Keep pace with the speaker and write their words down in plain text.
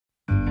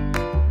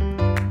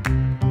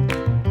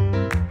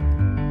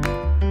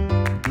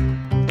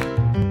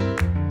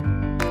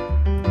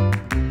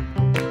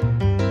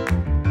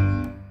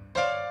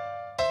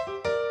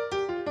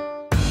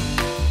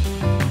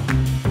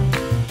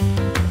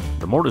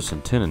mortise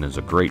and tenon is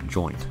a great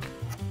joint.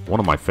 One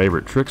of my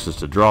favorite tricks is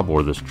to draw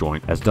bore this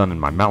joint as done in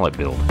my mallet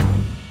build.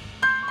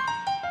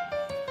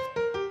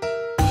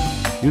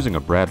 Using a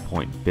brad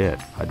point bit,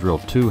 I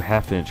drilled 2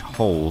 half-inch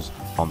holes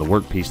on the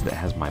workpiece that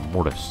has my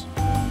mortise.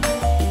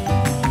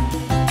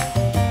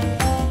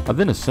 I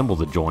then assembled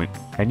the joint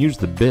and used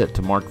the bit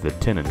to mark the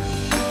tenon.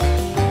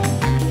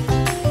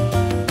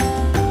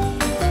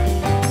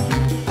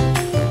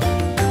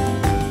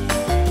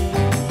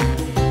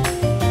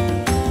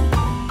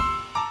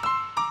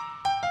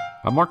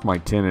 I marked my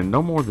tenon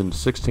no more than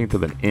 1/16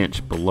 of an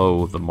inch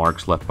below the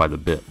marks left by the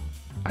bit.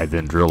 I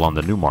then drill on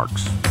the new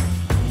marks.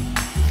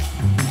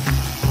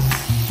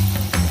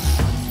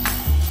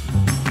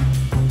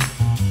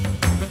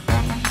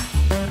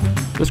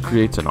 This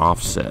creates an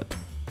offset.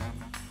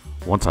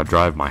 Once I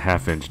drive my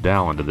half-inch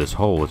dowel into this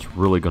hole, it's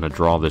really going to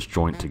draw this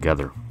joint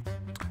together.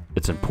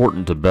 It's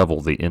important to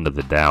bevel the end of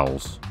the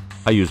dowels.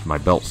 I used my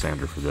belt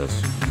sander for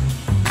this.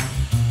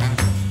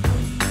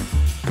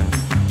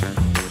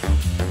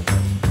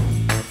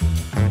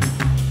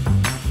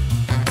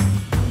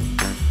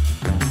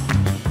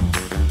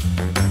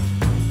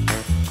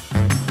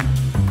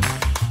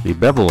 The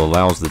bevel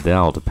allows the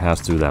dowel to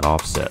pass through that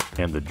offset,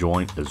 and the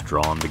joint is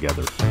drawn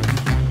together.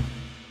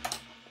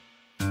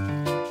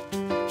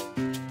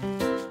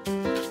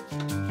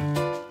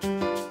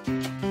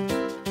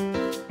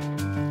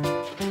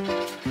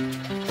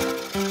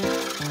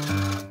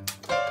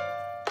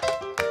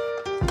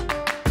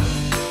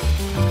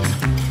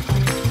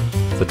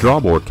 The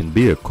drawbore can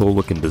be a cool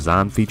looking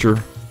design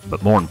feature,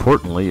 but more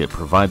importantly, it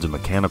provides a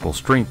mechanical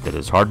strength that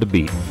is hard to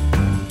beat.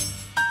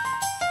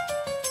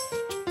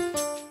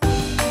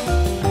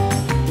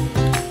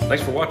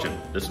 Thanks for watching.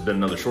 This has been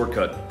another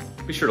shortcut.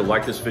 Be sure to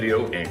like this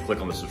video and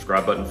click on the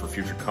subscribe button for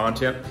future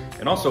content.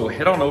 And also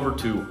head on over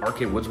to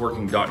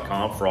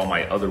rkwoodsworking.com for all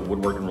my other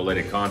woodworking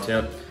related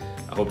content.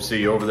 I hope to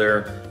see you over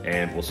there,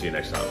 and we'll see you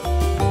next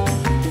time.